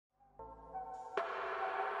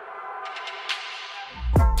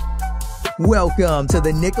Welcome to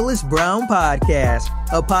the Nicholas Brown Podcast,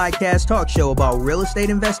 a podcast talk show about real estate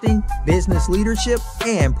investing, business leadership,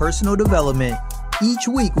 and personal development. Each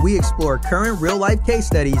week, we explore current real-life case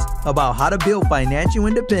studies about how to build financial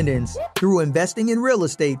independence through investing in real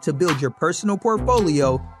estate to build your personal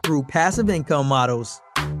portfolio through passive income models,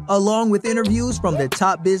 along with interviews from the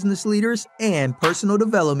top business leaders and personal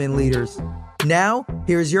development leaders. Now,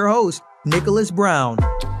 here's your host, Nicholas Brown.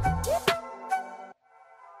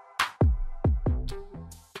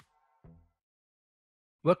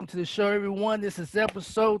 Welcome to the show, everyone. This is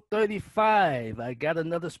episode 35. I got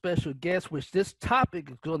another special guest, which this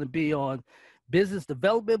topic is going to be on business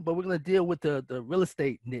development, but we're going to deal with the real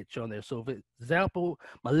estate niche on there. So, for example,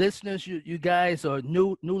 my listeners, you guys are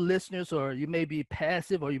new listeners, or you may be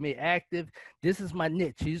passive or you may active. This is my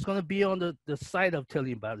niche. He's going to be on the site I'm telling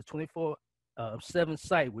you about, the 24/7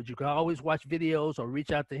 site, which you can always watch videos or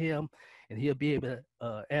reach out to him, and he'll be able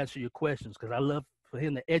to answer your questions, because I love for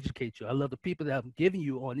him to educate you. I love the people that I'm giving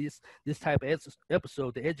you on this type of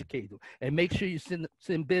episode to educate them. And make sure you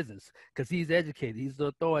send business, because he's educated. He's the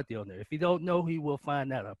authority on there. If you don't know, he will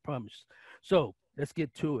find out, I promise. So let's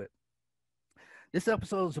get to it. This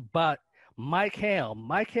episode is about Mike Helm.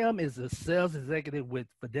 Mike Helm is a sales executive with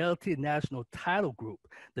Fidelity National Title Group,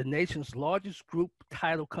 the nation's largest group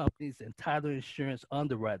title companies and title insurance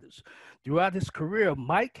underwriters. Throughout his career,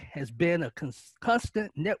 Mike has been a constant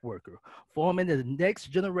networker, forming the next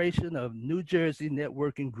generation of New Jersey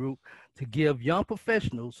networking group to give young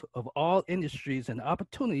professionals of all industries an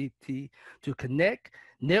opportunity to connect,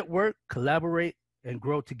 network, collaborate, and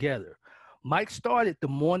grow together. Mike started the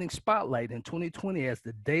Morning Spotlight in 2020 as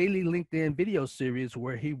the daily LinkedIn video series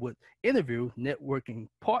where he would interview networking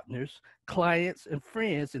partners, clients, and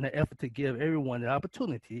friends in an effort to give everyone an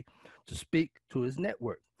opportunity to speak to his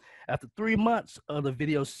network. After 3 months of the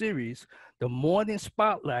video series, the Morning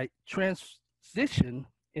Spotlight transitioned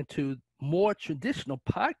into more traditional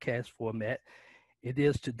podcast format it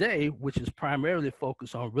is today, which is primarily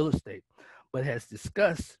focused on real estate, but has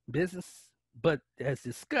discussed business,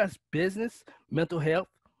 mental health,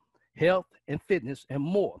 and fitness, and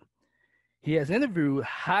more. He has interviewed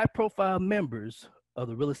high-profile members of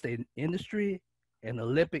the real estate industry, an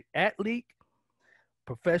Olympic athlete,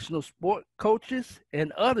 professional sport coaches,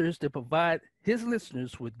 and others to provide his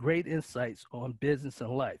listeners with great insights on business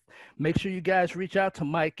and life. Make sure you guys reach out to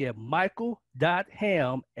Mike at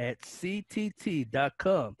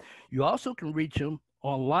michael.ham@ctt.com. You also can reach him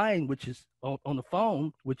online, which is on the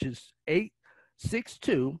phone, which is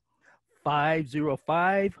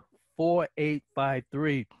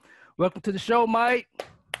 862-505-4853. Welcome to the show, Mike.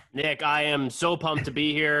 Nick, I am so pumped to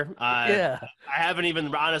be here. Yeah. I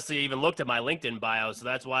haven't honestly looked at my LinkedIn bio, so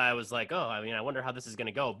that's why I was like, I wonder how this is going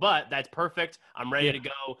to go. But that's perfect. I'm ready to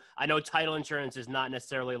go. I know title insurance is not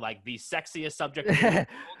necessarily like the sexiest subject, but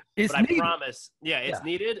I promise, it's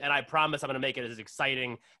needed, and I promise I'm going to make it as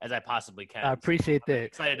exciting as I possibly can. I appreciate that. I'm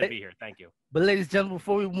excited to be here. Thank you. But ladies and gentlemen,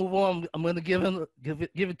 before we move on, I'm going to give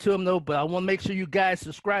it to him, though. But I want to make sure you guys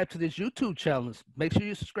subscribe to this YouTube channel. Make sure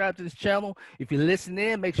you subscribe to this channel. If you listen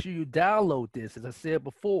in, make sure you download this, as I said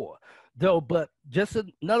before. But just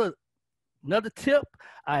another tip,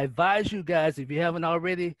 I advise you guys, if you haven't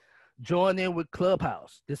already, join in with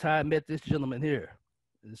Clubhouse. This is how I met this gentleman here.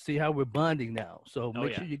 And see how we're bonding now. So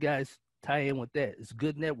make sure you guys tie in with that. It's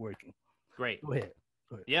good networking. Great. Go ahead.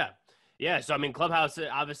 Yeah. So, Clubhouse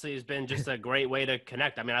obviously has been just a great way to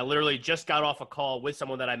connect. I literally just got off a call with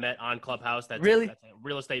someone that I met on Clubhouse. That's a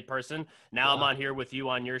real estate person. Now I'm on here with you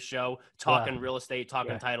on your show, talking real estate,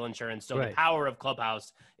 talking title insurance. So the power of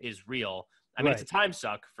Clubhouse is real. It's a time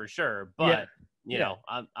suck for sure, but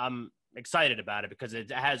I'm excited about it because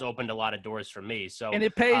it has opened a lot of doors for me. So, and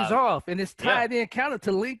it pays off, and it's tied in kind of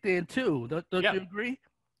to LinkedIn too. Don't you agree?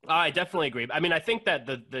 I definitely agree. I think that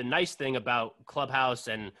the nice thing about Clubhouse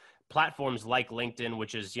and platforms like LinkedIn,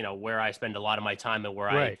 which is, where I spend a lot of my time and where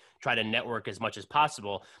I try to network as much as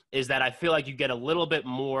possible, is that I feel like you get a little bit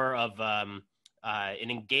more of an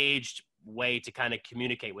engaged way to kind of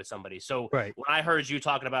communicate with somebody. So when I heard you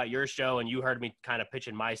talking about your show and you heard me kind of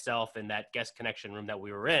pitching myself in that guest connection room that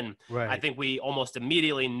we were in, I think we almost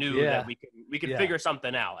immediately knew that we could figure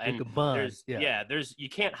something out. And you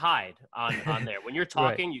can't hide on there. When you're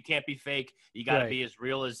talking, you can't be fake. You got to be as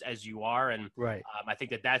real as you are. And I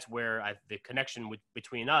think that's where the connection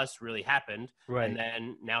between us really happened. And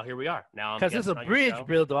then now here we are. Now because it's a bridge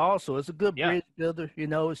builder also. It's a good bridge builder.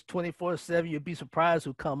 It's 24/7. You'd be surprised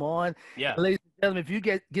who come on. Yeah, ladies and gentlemen, if you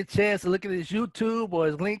get a chance to look at his YouTube or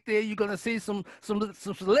his LinkedIn, you're gonna see some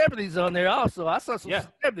celebrities on there also. I saw some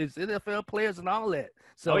celebrities, NFL players, and all that.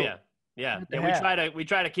 So Yeah. We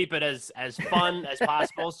try to keep it as fun as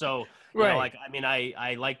possible. So, you know, like, I mean,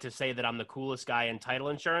 I like to say that I'm the coolest guy in title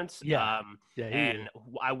insurance. And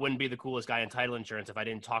I wouldn't be the coolest guy in title insurance if I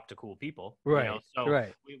didn't talk to cool people. You know? So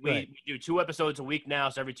we do 2 episodes a week now.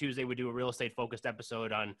 So every Tuesday we do a real estate focused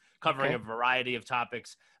episode on covering a variety of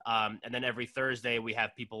topics. And then every Thursday we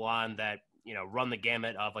have people on that, you know, run the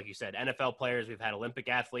gamut of, like you said, NFL players. We've had Olympic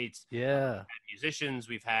athletes, we've had musicians,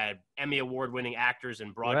 we've had Emmy award-winning actors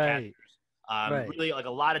and broadcasters. Really, like a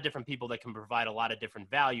lot of different people that can provide a lot of different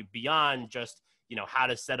value beyond just, you know, how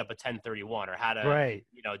to set up a 1031 or how to,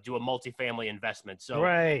 you know, do a multifamily investment. So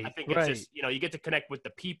I think it's just, you know, you get to connect with the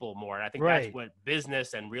people more. And I think that's what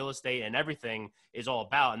business and real estate and everything is all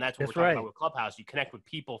about. And that's what we're talking about with Clubhouse. You connect with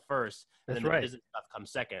people first, and then the business stuff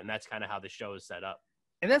comes second. And that's kind of how the show is set up.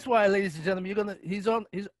 And that's why, ladies and gentlemen,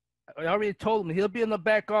 I already told him he'll be in the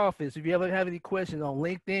back office. If you ever have any questions on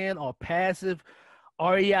LinkedIn or passive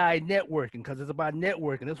REI networking, because it's about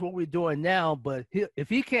networking. That's what we're doing now. But if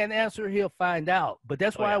he can't answer, he'll find out. But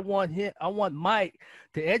that's why I want Mike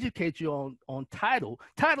to educate you on title.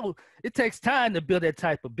 Title, it takes time to build that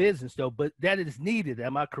type of business, though, but that is needed.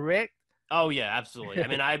 Am I correct? Oh, yeah, absolutely. I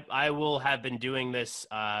mean, I will have been doing this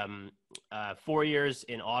 4 years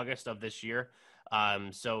in August of this year.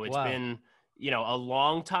 So it's been, you know, a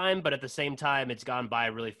long time, but at the same time, it's gone by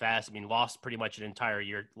really fast. I mean, lost pretty much an entire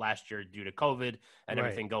year last year due to COVID and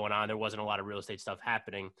everything going on. There wasn't a lot of real estate stuff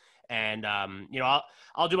happening. And, you know,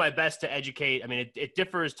 I'll do my best to educate. I mean, it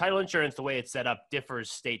differs. Title insurance, the way it's set up,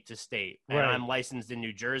 differs state to state. And I'm licensed in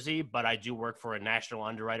New Jersey, but I do work for a national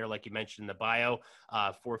underwriter, like you mentioned in the bio,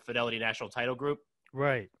 for Fidelity National Title Group.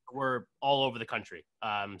 We're all over the country.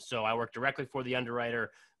 So I work directly for the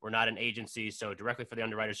underwriter. We're not an agency, so directly for the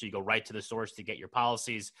underwriter. So you go right to the source to get your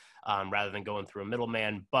policies rather than going through a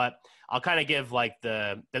middleman. But I'll kind of give like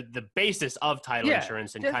the basis of title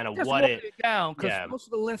insurance and kind of what it down, because most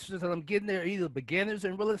of the listeners that I'm getting there are either beginners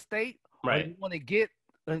in real estate, or you want to get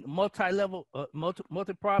multi-level,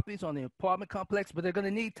 multi-properties on the apartment complex, but they're going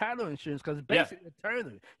to need title insurance because it's basically a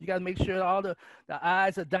turner. You got to make sure all the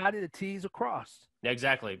I's are dotted, the T's are crossed.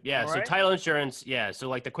 Exactly. Yeah. So title insurance. Yeah. So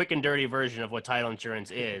like the quick and dirty version of what title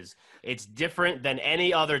insurance is, it's different than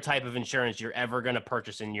any other type of insurance you're ever going to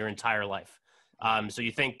purchase in your entire life. So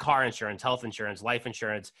you think car insurance, health insurance, life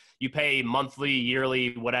insurance, you pay monthly,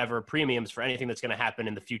 yearly, whatever premiums for anything that's going to happen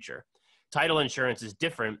in the future. Title insurance is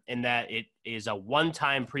different in that it is a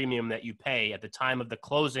one-time premium that you pay at the time of the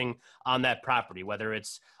closing on that property, whether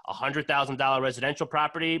it's a $100,000 residential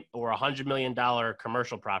property or a $100 million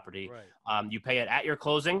commercial property. You pay it at your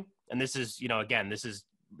closing. And this is, you know, again, this is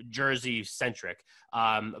Jersey centric,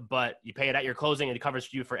 but you pay it at your closing and it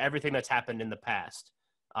covers you for everything that's happened in the past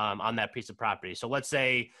on that piece of property. So let's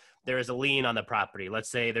say there is a lien on the property. Let's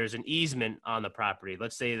say there's an easement on the property.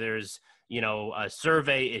 Let's say there's, you know, a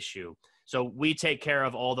survey issue. So we take care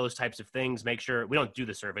of all those types of things, make sure we don't do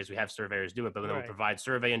the surveys. We have surveyors do it, but then we'll provide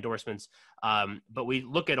survey endorsements. But we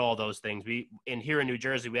look at all those things. Here in New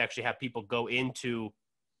Jersey, we actually have people go into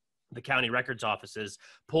the county records offices,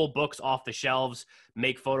 pull books off the shelves,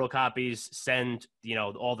 make photocopies, send, you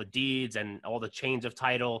know, all the deeds and all the chains of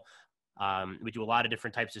title. We do a lot of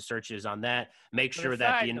different types of searches on that. Make sure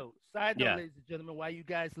that side note, ladies and gentlemen, while you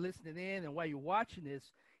guys listening in and while you're watching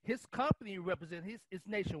this, his company represents it's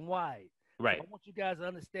nationwide. Right. So I want you guys to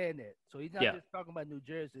understand that. So he's not just talking about New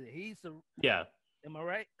Jersey. Am I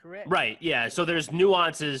right? Correct? Right. Yeah. So there's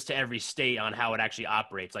nuances to every state on how it actually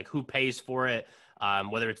operates, like who pays for it,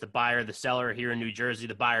 whether it's the buyer, the seller. Here in New Jersey,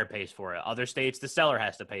 the buyer pays for it. Other states, the seller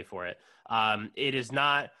has to pay for it. It is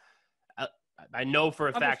not. I know for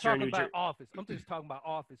a fact here in New Jersey. I'm just talking about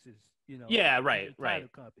offices. You know, right.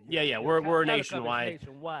 Yeah. We're nationwide.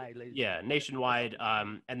 Nationwide.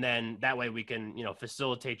 And then that way we can, you know,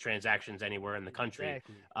 facilitate transactions anywhere in the country.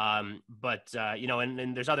 Exactly. But you know,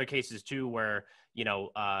 and there's other cases too where, you know,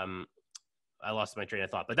 I lost my train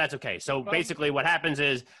of thought, but that's okay. So basically what happens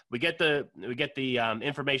is we get the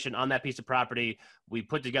information on that piece of property. We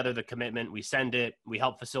put together the commitment, we send it, we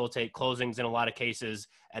help facilitate closings in a lot of cases.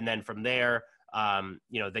 And then from there,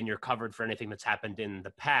 you know, then you're covered for anything that's happened in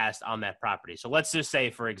the past on that property. So let's just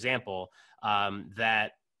say, for example,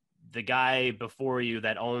 that the guy before you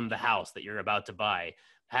that owned the house that you're about to buy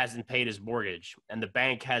hasn't paid his mortgage and the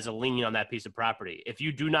bank has a lien on that piece of property. If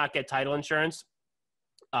you do not get title insurance,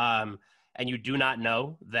 and you do not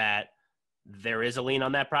know that there is a lien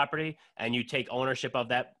on that property and you take ownership of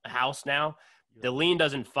that house now, the lien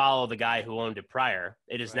doesn't follow the guy who owned it prior.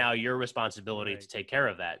 It is now your responsibility to take care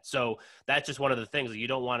of that. So that's just one of the things that you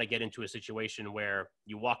don't want to get into a situation where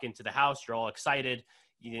you walk into the house, you're all excited,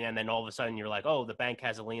 and then all of a sudden you're like, oh, the bank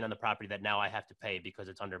has a lien on the property that now I have to pay because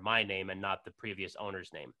it's under my name and not the previous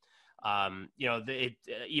owner's name.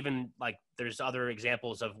 Even like there's other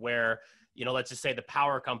examples of where, let's just say the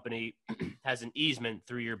power company has an easement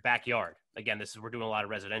through your backyard. Again, we're doing a lot of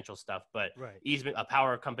residential stuff, but a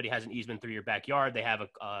power company has an easement through your backyard. They have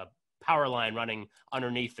a power line running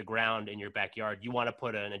underneath the ground in your backyard. You want to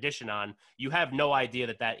put an addition on. You have no idea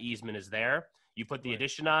that easement is there. You put the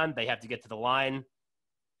addition on. They have to get to the line.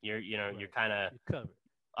 You're kind of covered.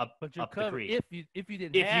 Up the creek. If you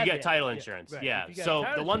get title insurance. Yeah. So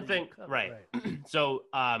the one thing, right. So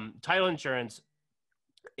title insurance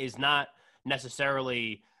is not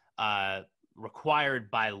necessarily required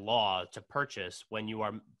by law to purchase when you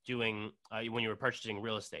are purchasing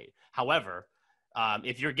real estate. However,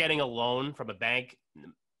 if you're getting a loan from a bank,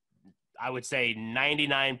 I would say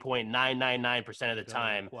 99.999% of the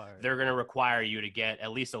time, they're going to require you to get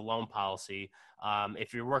at least a loan policy.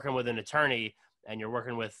 If you're working with an attorney and you're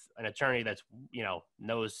working with an attorney that's,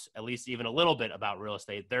 knows at least even a little bit about real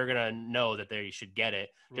estate, they're going to know that they should get it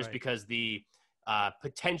just because the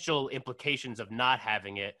potential implications of not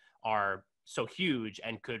having it are so huge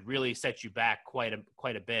and could really set you back quite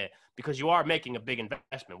a bit, because you are making a big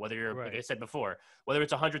investment, whether you're, like I said before, whether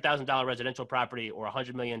it's $100,000 residential property or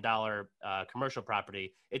 $100 million commercial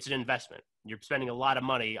property, it's an investment. You're spending a lot of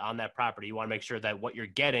money on that property. You want to make sure that what you're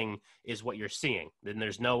getting is what you're seeing. Then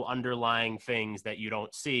there's no underlying things that you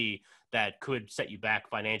don't see that could set you back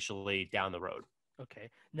financially down the road. Okay.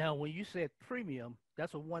 Now, when you said premium,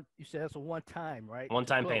 that's a one-time, right?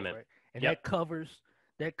 One-time payment. Right? And that covers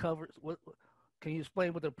what? Can you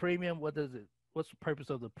explain what the premium? What's the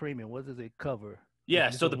purpose of the premium? What does it cover?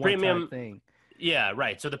 Yeah. So the premium thing. Yeah.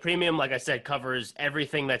 Right. So the premium, like I said, covers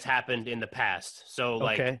everything that's happened in the past. So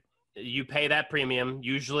you pay that premium.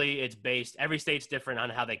 Usually it's based, every state's different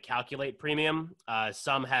on how they calculate premium.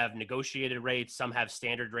 Some have negotiated rates, some have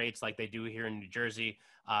standard rates like they do here in New Jersey.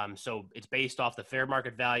 So it's based off the fair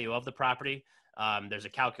market value of the property. There's a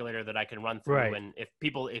calculator that I can run through. And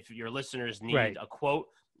if your listeners need a quote,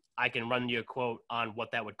 I can run you a quote on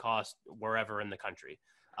what that would cost wherever in the country.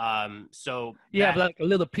 Like a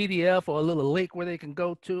little PDF or a little link where they can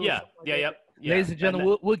go to. Yep. Ladies and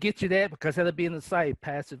gentlemen, we'll get you that because that'll be in the site,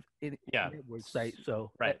 passive network site.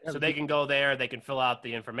 So so they can go there, they can fill out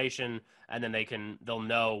the information, and then they'll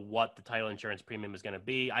know what the title insurance premium is going to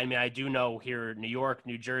be. I mean, I do know here, New York,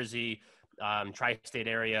 New Jersey, tri-state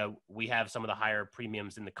area, we have some of the higher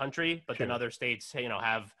premiums in the country, but then other states,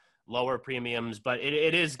 have lower premiums, but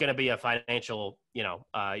it is going to be a financial, you're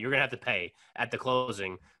going to have to pay at the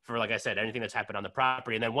closing for, like I said, anything that's happened on the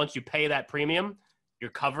property. And then once you pay that premium,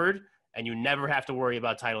 you're covered and you never have to worry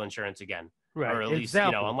about title insurance again. Right. Or at least,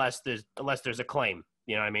 unless there's a claim,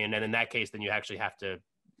 you know what I mean? And in that case, then you actually have to,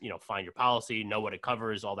 find your policy, know what it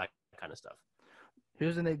covers, all that kind of stuff.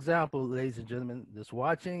 Here's an example, ladies and gentlemen that's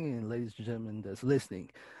watching and ladies and gentlemen that's listening.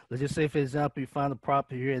 Let's just say, for example, you find a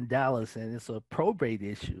property here in Dallas and it's a probate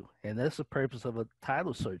issue, and that's the purpose of a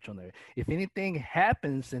title search on there. If anything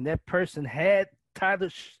happens and that person had title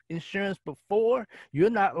insurance before, you're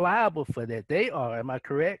not liable for that. They are. Am I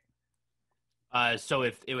correct? So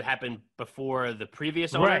if it would happen before the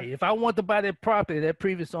previous owner? Right. If I want to buy that property, that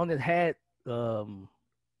previous owner had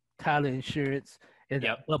title insurance,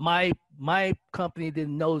 but my company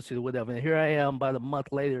didn't notice it or whatever. And here I am about a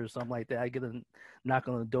month later or something like that. I get a knock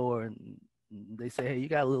on the door and they say, hey, you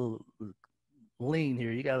got a little lien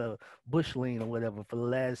here. You got a bush lien or whatever for the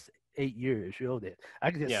last 8 years. You owe that.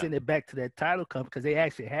 I can just send it back to that title company because they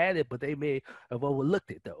actually had it, but they may have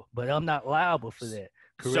overlooked it though. But I'm not liable for that.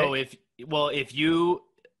 Correct? So if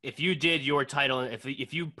you did your title,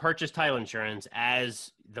 if you purchased title insurance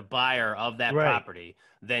as the buyer of that property,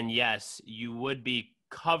 then yes, you would be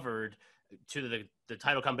covered to the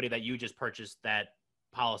title company that you just purchased that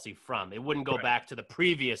policy from. It wouldn't go back to the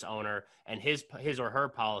previous owner and his or her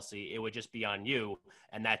policy. It would just be on you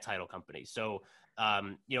and that title company. So,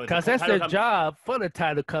 because that's their job for the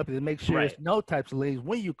title company to make sure there's no types of liens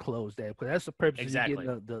when you close that. Because that's the purpose of getting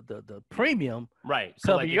the premium. Right.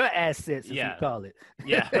 So cover your assets, as you call it.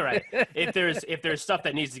 Right. If there's stuff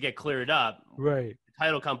that needs to get cleared up, the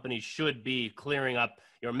title company should be clearing up,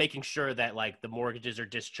 making sure that like the mortgages are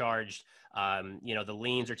discharged, the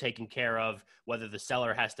liens are taken care of, whether the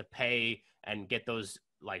seller has to pay and get those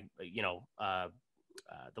the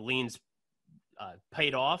liens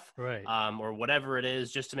paid off, or whatever it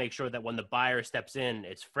is, just to make sure that when the buyer steps in,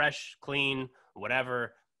 it's fresh, clean,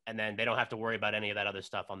 whatever, and then they don't have to worry about any of that other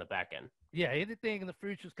stuff on the back end. Yeah, anything in the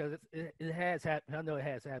future, because it has happened. I know it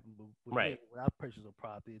has happened with me Right. when I purchased a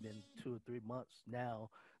property, and then 2 or 3 months now,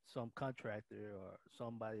 some contractor or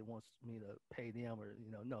somebody wants me to pay them, or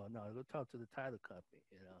no, go talk to the title company.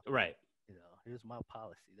 Right. Here's my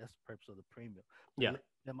policy. That's the purpose of the premium. But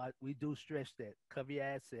Yeah. we do stress that cover your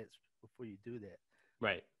assets before you do that.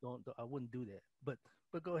 Right. I wouldn't do that. But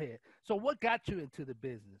go ahead. So what got you into the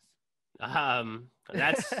business?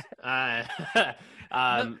 That's No,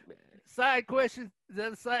 um, side question. Is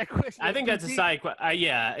that a side question? I That's think too that's a deep. side question.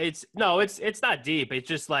 Yeah, it's not deep. It's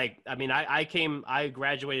just like, I mean, I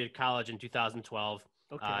graduated college in 2012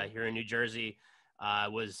 Okay. here in New Jersey.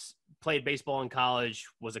 Was played baseball in college.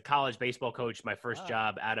 Was a college baseball coach. My first Ah,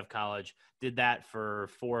 job out of college. Did that for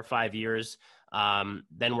 4 or 5 years.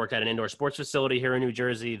 Then worked at an indoor sports facility here in New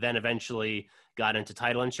Jersey. Then eventually got into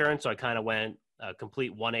title insurance. So I kind of went a complete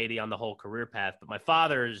 180 on the whole career path. But my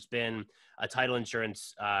father's been a title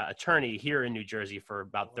insurance attorney here in New Jersey for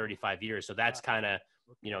about oh, 35 years. So wow. that's kind of,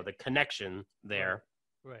 Okay. the connection Right. there.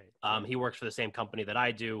 Right. He works for the same company that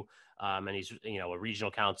I do, and he's a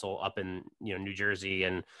regional counsel up in New Jersey,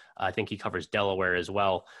 and I think he covers Delaware as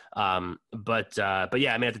well. But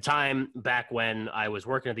yeah, I mean, at the time back when I was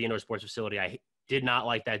working at the indoor sports facility, I did not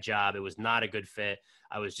like that job. It was not a good fit.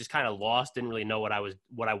 I was just kind of lost, didn't really know what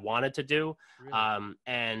I wanted to do. Really.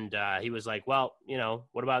 And he was like, "Well,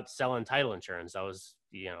 what about selling title insurance?" I was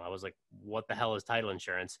like, "What the hell is title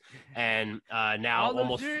insurance?" And now All those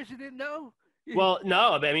almost years you didn't know? well,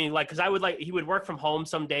 no, but I mean, like, because he would work from home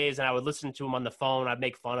some days, and I would listen to him on the phone. I'd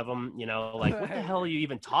make fun of him, like, what the Right. hell are you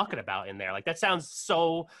even talking about in there? Like, that sounds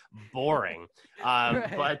so boring.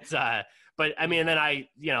 Right. But I mean, and then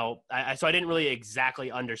so I didn't really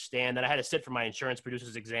exactly understand that. I had to sit for my insurance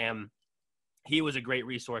producer's exam. He was a great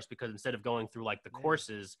resource because instead of going through like the Yeah.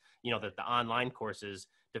 courses, the online courses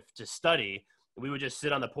to study, we would just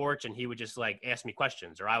sit on the porch and he would just like ask me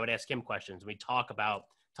questions, or I would ask him questions, and we talk about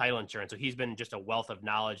title insurance. So he's been just a wealth of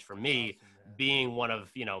knowledge for me, Awesome, man. being one of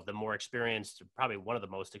the more experienced, probably one of the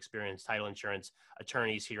most experienced title insurance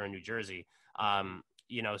attorneys here in New Jersey.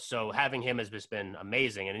 So having him has just been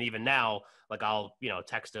amazing. And even now, like, I'll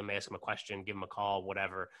text him, ask him a question, give him a call,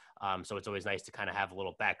 whatever. So it's always nice to kind of have a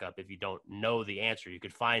little backup. If you don't know the answer, you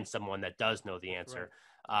could find someone that does know the That's right.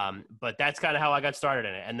 answer. But that's kind of how I got started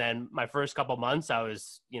in it. And then my first couple months, I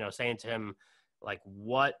was saying to him, like,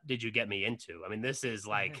 what did you get me into? I mean, this is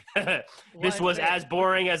like, Why this is was that? as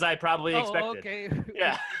boring as I probably Oh, expected. okay.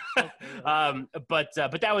 Yeah. Okay. Okay.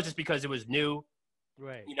 But that was just because it was new.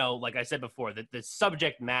 Right. Like I said before, that the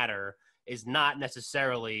subject matter is not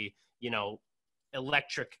necessarily,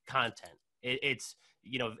 electric content. It's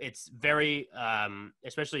very,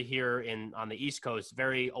 especially here on the East Coast,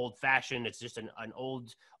 very old fashioned. It's just an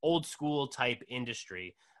old school type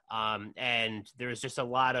industry. And there's just a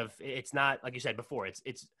lot of, it's not, like you said before,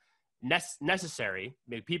 it's necessary. I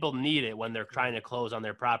mean, people need it when they're trying to close on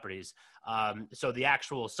their properties. So the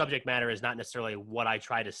actual subject matter is not necessarily what I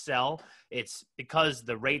try to sell. It's because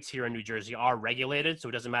the rates here in New Jersey are regulated. So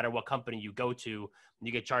it doesn't matter what company you go to,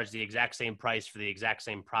 you get charged the exact same price for the exact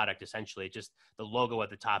same product. Essentially, just the logo at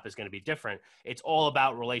the top is going to be different. It's all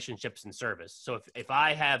about relationships and service. So if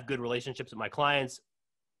I have good relationships with my clients,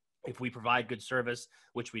 if we provide good service,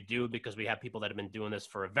 which we do because we have people that have been doing this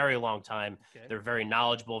for a very long time, Okay. they're very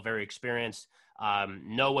knowledgeable, very experienced,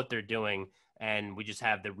 know what they're doing, and we just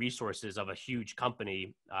have the resources of a huge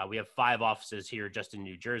company. We have 5 offices here just in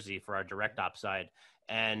New Jersey for our direct op side.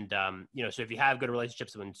 And, so if you have good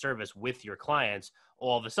relationships and service with your clients,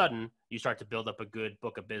 all of a sudden you start to build up a good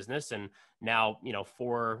book of business. And now,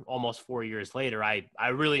 almost 4 years later, I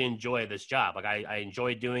really enjoy this job. Like, I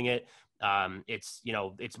enjoy doing it.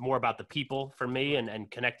 It's more about the people for me,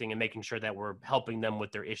 and connecting and making sure that we're helping them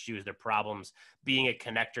with their issues, their problems, being a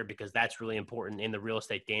connector, because that's really important in the real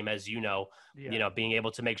estate game, as Yeah. being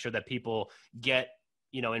able to make sure that people get,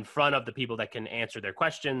 in front of the people that can answer their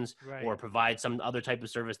questions Right. or provide some other type of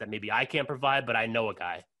service that maybe I can't provide, but I know a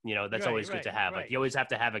guy, that's always good to have. Like, Right. you always have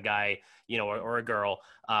to have a guy, or a girl,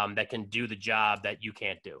 that can do the job that you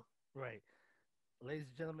can't do. Right. Ladies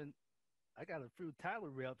and gentlemen, I got a few title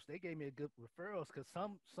reps. They gave me a good referrals because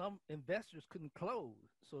some investors couldn't close.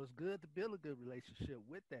 So it's good to build a good relationship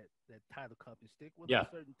with that title company. Stick with Yeah. a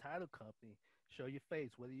certain title company. Show your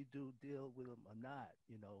face, whether you do deal with them or not.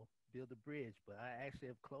 Build a bridge. But I actually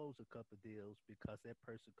have closed a couple of deals because that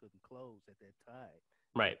person couldn't close at that time.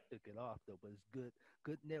 Right. took it off though, but it's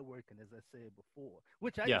good networking, as I said before.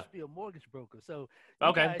 Which I Yeah. used to be a mortgage broker, so you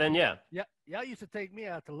Okay. guys, Then yeah. yeah, y'all used to take me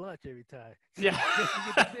out to lunch every time. Yeah. Just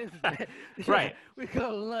to get the business, man. Yeah, Right. we go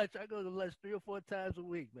to lunch. I go to lunch 3 or 4 times a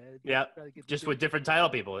week, man. Just Yeah. try to get the Just with business. different title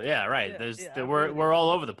people. Yeah. Right. Yeah, There's yeah, I we're remember that. we're all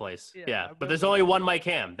over the place. Yeah, Yeah. I But there's remember only that. one Mike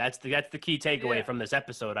Ham. That's the key takeaway Yeah, from this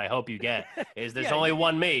episode. I hope you get is there's yeah. only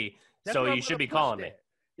one me. That's So where I'm you should gonna be push calling me. that.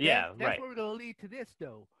 Yeah. That's Right. where we're gonna lead to this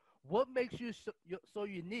though. What makes you so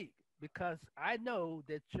unique? Because I know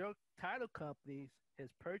that your title companies has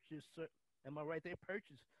purchased. Am I right? They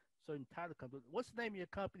purchased certain title companies. What's the name of your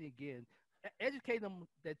company again? Educate them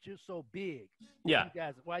that you're so big. Yeah.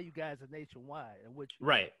 Why you guys are nationwide and which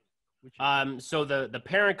Right. which you So the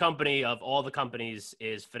parent company of all the companies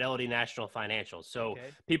is Fidelity National Financial. So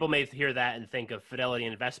okay. people may hear that and think of Fidelity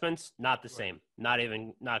Investments, not the Right. same,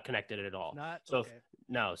 not connected at all. Not So okay.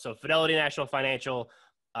 no, so Fidelity National Financial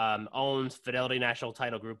owns Fidelity National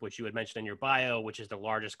Title Group, which you had mentioned in your bio, which is the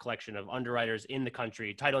largest collection of underwriters in the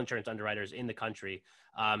country, title insurance underwriters in the country.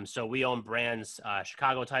 So we own brands,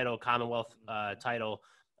 Chicago Title, Commonwealth Title,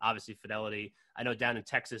 obviously Fidelity. I know down in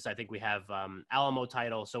Texas, I think we have Alamo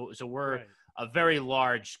Title. So we're Right. a very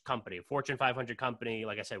large company, Fortune 500 company.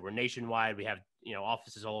 Like I said, we're nationwide. We have,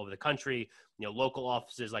 offices all over the country, local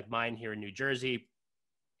offices like mine here in New Jersey.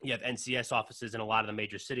 You have NCS offices in a lot of the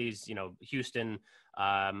major cities, Houston.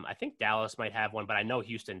 I think Dallas might have one, but I know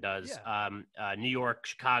Houston does. Yeah. New York,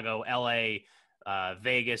 Chicago, LA,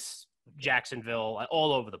 Vegas, Jacksonville,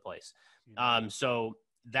 all over the place. So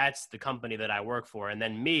that's the company that I work for. And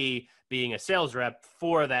then me being a sales rep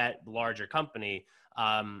for that larger company,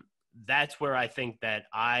 that's where I think that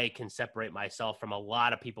I can separate myself from a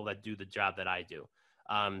lot of people that do the job that I do.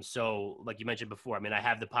 So like you mentioned before, I mean, I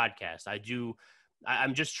have the podcast.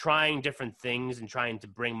 I'm just trying different things and trying to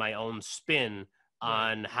bring my own spin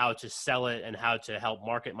on how to sell it and how to help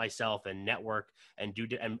market myself and network and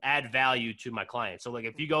and add value to my clients. So like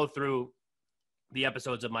if you go through the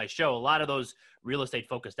episodes of my show, a lot of those real estate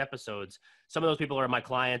focused episodes, some of those people are my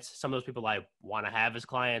clients. Some of those people I want to have as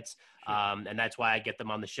clients. Sure. And that's why I get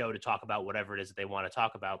them on the show to talk about whatever it is that they want to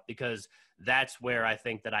talk about, because that's where I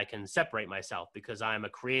think that I can separate myself, because I'm a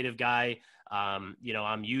creative guy. I'm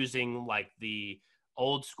using like the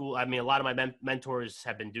old school. I mean, a lot of my mentors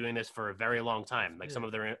have been doing this for a very long time. Like some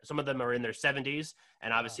of them are in their 70s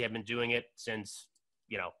and obviously have been doing it since,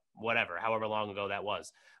 however long ago that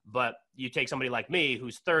was. But you take somebody like me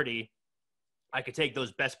who's 30, I could take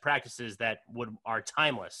those best practices that are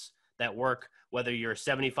timeless, that work whether you're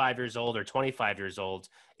 75 years old or 25 years old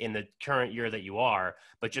in the current year that you are,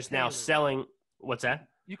 but just now selling. What's that?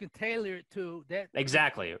 You can tailor it to that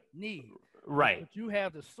exactly need. Right. But you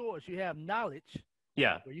have the source, you have knowledge.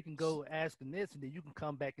 Yeah. Where you can go asking this, and then you can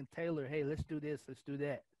come back and tailor. Hey, let's do this. Let's do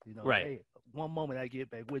that. Right. Hey, one moment I get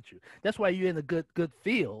back with you. That's why you're in a good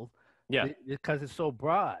field. Yeah. Because it's so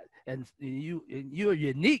broad, and you're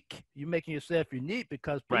unique. You're making yourself unique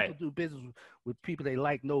because people do business with people they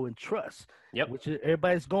like, know, and trust. Yep. Which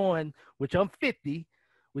everybody's going. Which I'm 50.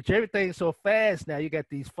 Which everything's so fast now. You got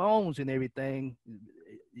these phones and everything.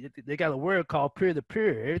 They got a word called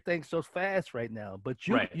peer-to-peer. Everything's so fast right now. But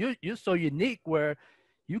you're so unique where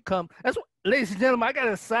you come. That's what, ladies and gentlemen, I got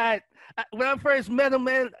a side. When I first met him,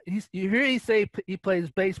 man, you hear he say he plays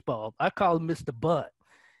baseball. I call him Mr. Bunt.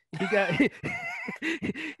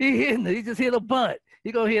 He just hit a bunt.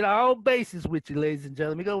 He gonna hit all bases with you, ladies and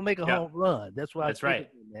gentlemen. He gonna make a home run. That's why. That's right,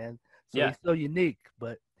 man. So he's so unique,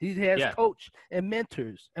 but he has coach and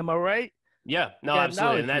mentors. Am I right? Yeah, no,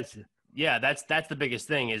 absolutely, and that's the biggest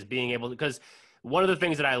thing is being able to, because one of the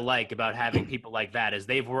things that I like about having people like that is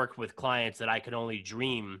they've worked with clients that I could only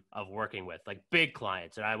dream of working with, like big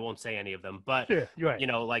clients, and I won't say any of them, but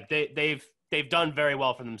like they've done very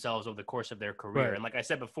well for themselves over the course of their career. Right. And like I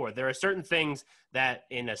said before, there are certain things that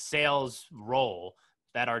in a sales role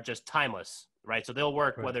that are just timeless, right? So they'll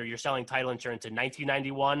work whether you're selling title insurance in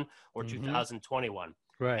 1991 or 2021.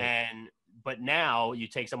 Right. But now you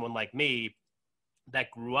take someone like me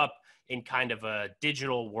that grew up in kind of a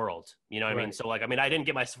digital world, you know what I mean? So like, I didn't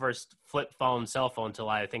get my first flip phone, cell phone until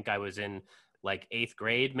I think I was in like 8th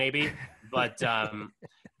grade maybe. But,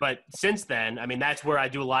 but since then, that's where I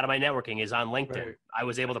do a lot of my networking is on LinkedIn. Right. I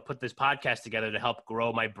was able to put this podcast together to help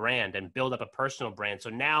grow my brand and build up a personal brand. So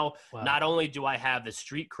now not only do I have the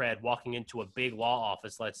street cred walking into a big law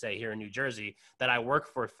office, let's say here in New Jersey, that I work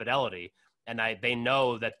for Fidelity, and they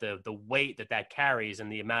know that the weight that carries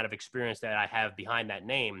and the amount of experience that I have behind that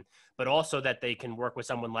name, but also that they can work with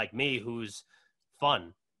someone like me who's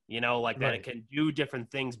fun, that it can do different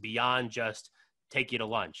things beyond just take you to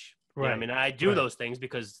lunch, You know what I mean? And I do those things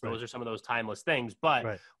because those are some of those timeless things.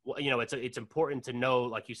 But, it's important to know,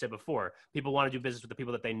 like you said before, people want to do business with the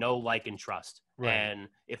people that they know, like, and trust. Right. And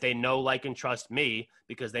if they know, like, and trust me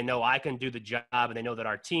because they know I can do the job and they know that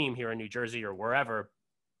our team here in New Jersey or wherever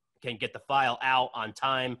can get the file out on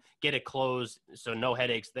time, get it closed, so no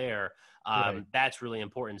headaches there. That's really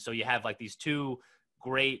important. So you have like these two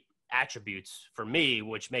great attributes for me,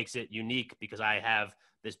 which makes it unique because I have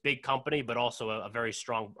this big company, but also a very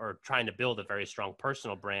strong, or trying to build a very strong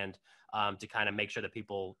personal brand to kind of make sure that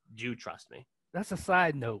people do trust me. That's a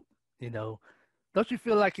side note, Don't you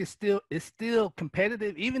feel like it's still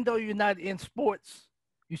competitive, even though you're not in sports?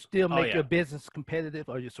 You still make your business competitive,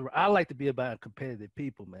 I like to be about competitive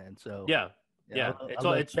people, man. So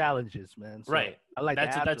it's challenges, man. So right. I like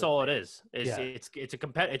that's all it is.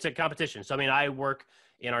 It's a competition. So I mean, I work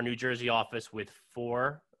in our New Jersey office with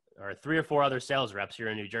 3 or 4 other sales reps here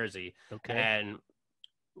in New Jersey, and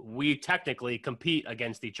we technically compete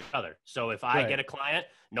against each other. So if I get a client,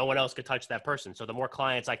 no one else could touch that person. So the more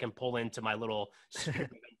clients I can pull into my little sphere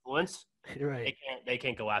of influence, they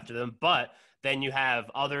can't go after them. But then you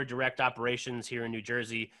have other direct operations here in New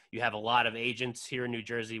Jersey. You have a lot of agents here in New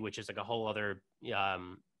Jersey, which is like a whole other,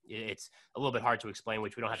 it's a little bit hard to explain,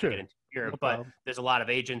 which we don't have to get into here, but there's a lot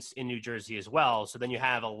of agents in New Jersey as well. So then you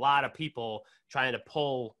have a lot of people trying to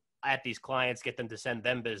pull at these clients, get them to send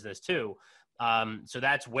them business too. So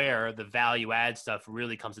that's where the value add stuff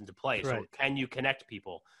really comes into play. So can you connect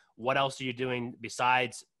people? What else are you doing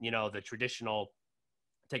besides, the traditional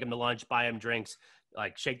take them to lunch, buy them drinks,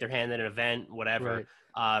 like shake their hand at an event, whatever.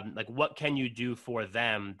 Like what can you do for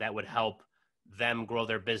them that would help them grow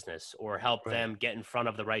their business or help them get in front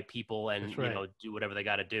of the right people and, do whatever they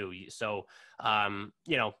got to do. So,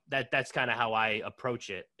 that's kind of how I approach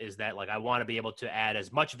it, is that like, I want to be able to add as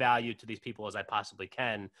much value to these people as I possibly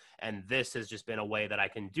can. And this has just been a way that I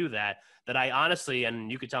can do that I honestly, and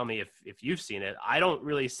you could tell me if you've seen it, I don't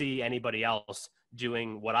really see anybody else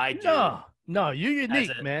doing what I do. No, you're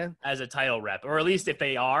unique, man. As a title rep, or at least if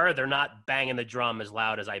they are, they're not banging the drum as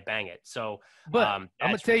loud as I bang it. So, but I'm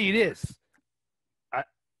gonna tell you this.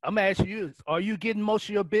 I'm gonna ask you: are you getting most of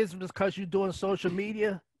your business because you're doing social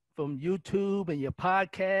media from YouTube and your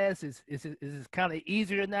podcast? Is it kind of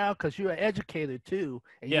easier now because you're an educator too?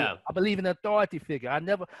 And I believe in authority figure.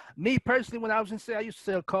 Me personally, when I was in sales, I used to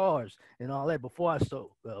sell cars and all that before I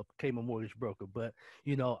became a mortgage broker. But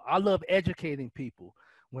I love educating people.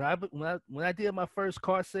 When I did my first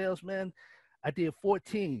car sales, man, I did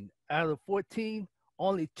 14. Out of 14,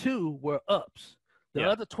 only 2 were ups. The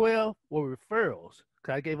other 12 were referrals.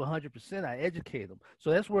 Cause I gave 100%. I educate them. So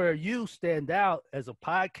that's where you stand out as a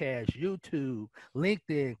podcast, YouTube,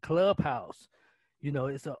 LinkedIn, Clubhouse.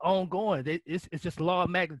 It's an ongoing. It's just law of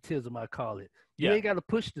magnetism, I call it. You ain't got to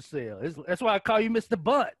push the sale. That's why I call you Mr.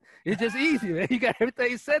 Bunt. It's just easy, man. You got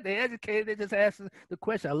everything said. They educated. They just ask the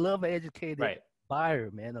question. I love an educated buyer,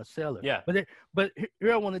 man, or seller. Yeah. But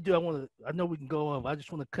here I want to do. I know we can go on. But I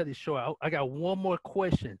just want to cut it short. I got one more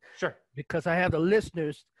question. Sure. Because I have the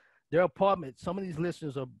listeners. Their apartment, some of these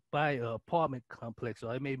listeners are buy an apartment complex,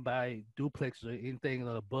 or they may buy duplexes or anything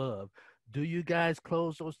above. Do you guys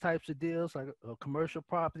close those types of deals, like commercial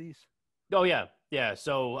properties? Oh yeah.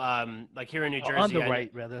 So like here in New Jersey,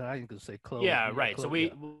 underwrite rather. I ain't gonna say close. Yeah, right. Close, so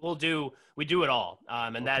we do it all,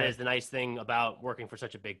 and that is the nice thing about working for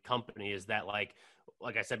such a big company, is that like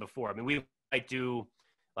I said before, I mean, we might do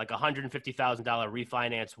like $150,000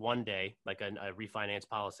 refinance one day, like a refinance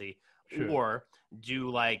policy, or do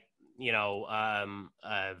like a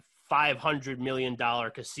 $500 million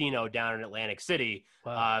casino down in Atlantic City.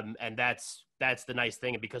 Wow. And that's the nice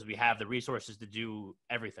thing, because we have the resources to do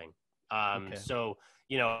everything. So,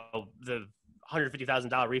 the $150,000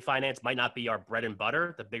 refinance might not be our bread and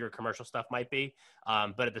butter. The bigger commercial stuff might be.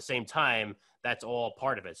 But at the same time, that's all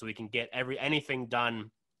part of it. So we can get anything done.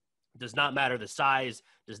 Does not matter the size,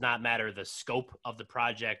 does not matter the scope of the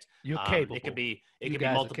project. You're capable. It could be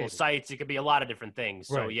multiple sites. It could be a lot of different things.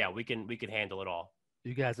 So we can handle it all.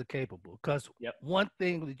 You guys are capable. Because one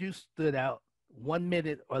thing that you stood out, 1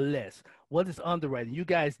 minute or less. What is underwriting? You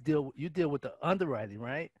guys deal with the underwriting,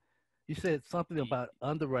 right? You said something about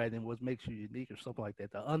underwriting makes you unique or something like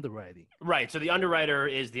that, the underwriting. Right. So the underwriter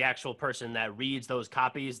is the actual person that reads those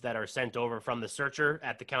copies that are sent over from the searcher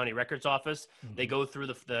at the county records office. Mm-hmm. They go through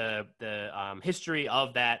the history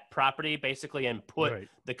of that property basically and put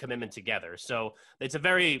the commitment together. So it's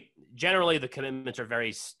generally the commitments are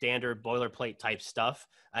very standard boilerplate type stuff,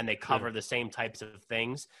 and they cover the same types of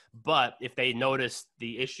things. But if they notice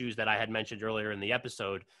the issues that I had mentioned earlier in the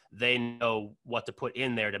episode, they know what to put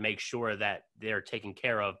in there to make sure that they're taken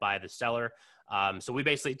care of by the seller. So we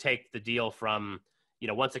basically take the deal from,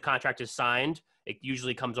 once the contract is signed, it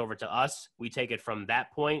usually comes over to us. We take it from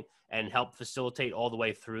that point and help facilitate all the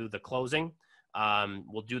way through the closing.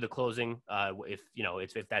 We'll do the closing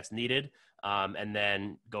if that's needed, and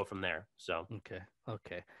then go from there. So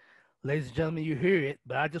okay. Ladies and gentlemen, you hear it,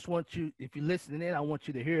 but I just want you, if you're listening in, I want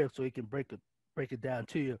you to hear it so he can break it down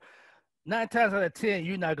to you. 9 times out of 10,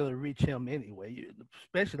 you're not going to reach him anyway.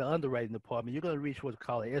 Especially the underwriting department, you're going to reach what's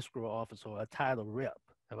called an escrow officer or a title rep.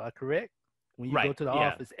 Am I correct? When you go to the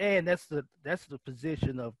office, and that's the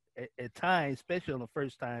position of at times, especially on the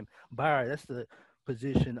first time buyer, that's the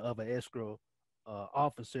position of an escrow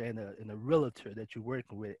officer and a realtor that you're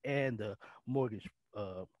working with, and the mortgage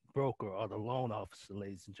broker or the loan officer.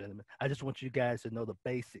 Ladies and gentlemen, I just want you guys to know the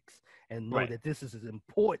basics and know that this is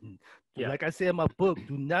important. Like I said in my book,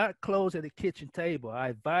 do not close at the kitchen table. I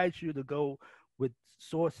advise you to go with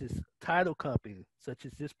sources, title companies such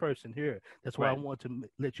as this person here. That's why I want to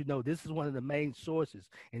let you know this is one of the main sources,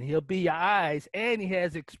 and he'll be your eyes, and he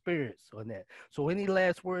has experience on that. So any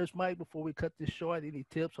last words, Mike, before we cut this short? Any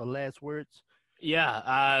tips or last words?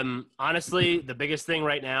 Yeah. Honestly, the biggest thing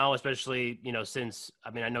right now, especially, since, I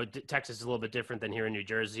know Texas is a little bit different than here in New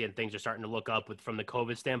Jersey, and things are starting to look up from the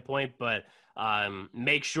COVID standpoint, but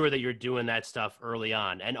make sure that you're doing that stuff early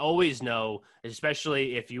on, and always know,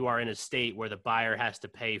 especially if you are in a state where the buyer has to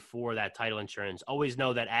pay for that title insurance, always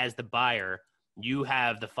know that as the buyer, you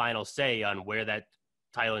have the final say on where that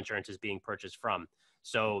title insurance is being purchased from.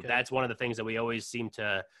 So that's one of the things that we always seem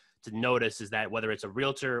to notice, is that whether it's a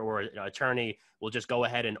realtor or an attorney, will just go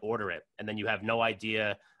ahead and order it, and then you have no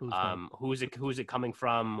idea who's it coming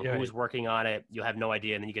from, who's working on it. You have no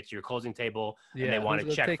idea, and then you get to your closing table, and they want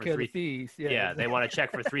to check for they want to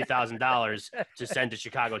check for $3,000 to send to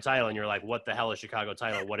Chicago Title, and you're like, what the hell is Chicago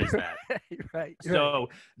Title? What is that? So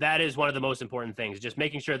that is one of the most important things, just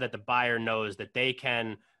making sure that the buyer knows that they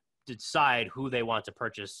can decide who they want to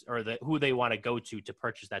purchase, or who they want to go to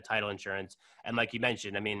purchase that title insurance. And like you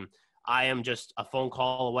mentioned, I am just a phone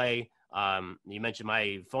call away. You mentioned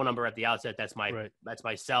my phone number at the outset. That's my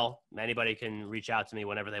cell. Anybody can reach out to me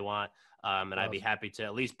whenever they want. And I'd be happy to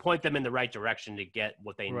at least point them in the right direction to get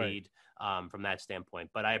what they need from that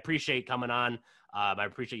standpoint. But I appreciate coming on. I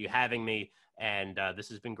appreciate you having me. And this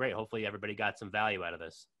has been great. Hopefully everybody got some value out of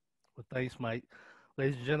this. Well, thanks, Mike.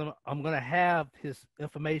 Ladies and gentlemen, I'm going to have his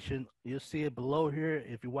information. You'll see it below here.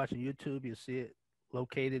 If you're watching YouTube, you'll see it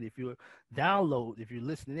located. If you're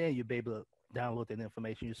listening in, you'll be able to download that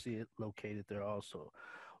information. You'll see it located there also.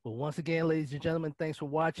 Well, once again, ladies and gentlemen, thanks for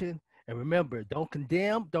watching. And remember, don't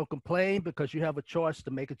condemn, don't complain, because you have a choice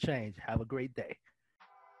to make a change. Have a great day.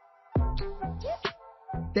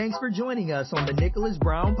 Thanks for joining us on the Nicholas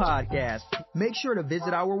Brown Podcast. Make sure to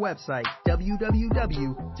visit our website,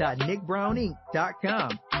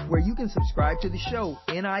 www.nickbrowninc.com, where you can subscribe to the show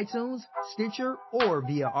in iTunes, Stitcher, or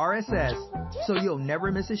via RSS, so you'll never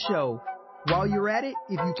miss a show. While you're at it,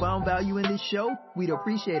 if you found value in this show, we'd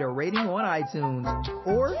appreciate a rating on iTunes.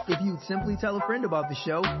 Or if you'd simply tell a friend about the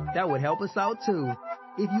show, that would help us out too.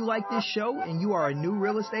 If you like this show and you are a new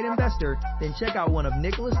real estate investor, then check out one of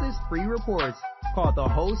Nicholas's free reports called the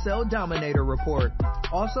Wholesale Dominator Report,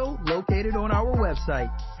 also located on our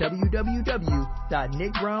website,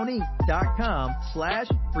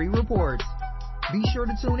 www.nickbrowninc.com/free reports. Be sure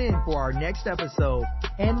to tune in for our next episode.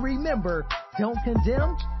 And remember, don't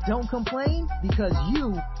condemn, don't complain, because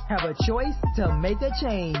you have a choice to make a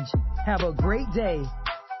change. Have a great day.